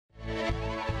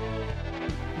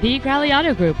The Crowley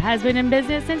Auto Group has been in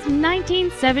business since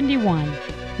 1971.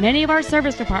 Many of our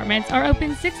service departments are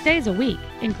open 6 days a week,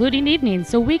 including evenings,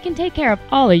 so we can take care of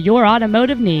all of your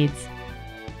automotive needs.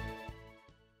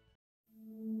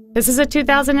 This is a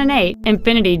 2008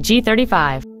 Infiniti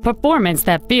G35. Performance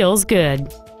that feels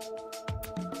good.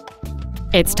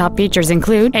 Its top features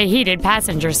include a heated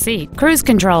passenger seat, cruise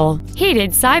control,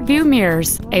 heated side view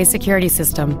mirrors, a security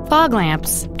system, fog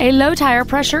lamps, a low tire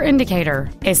pressure indicator,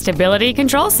 a stability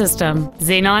control system,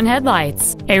 xenon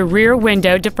headlights, a rear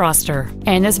window defroster,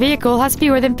 and this vehicle has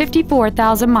fewer than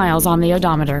 54,000 miles on the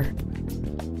odometer.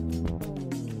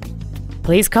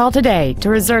 Please call today to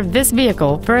reserve this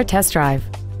vehicle for a test drive.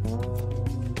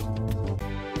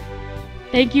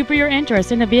 Thank you for your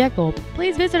interest in the vehicle.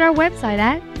 Please visit our website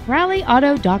at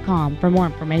crowleyauto.com for more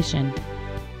information.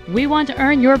 We want to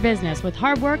earn your business with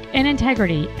hard work and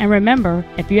integrity. And remember,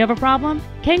 if you have a problem,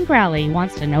 Ken Crowley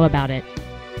wants to know about it.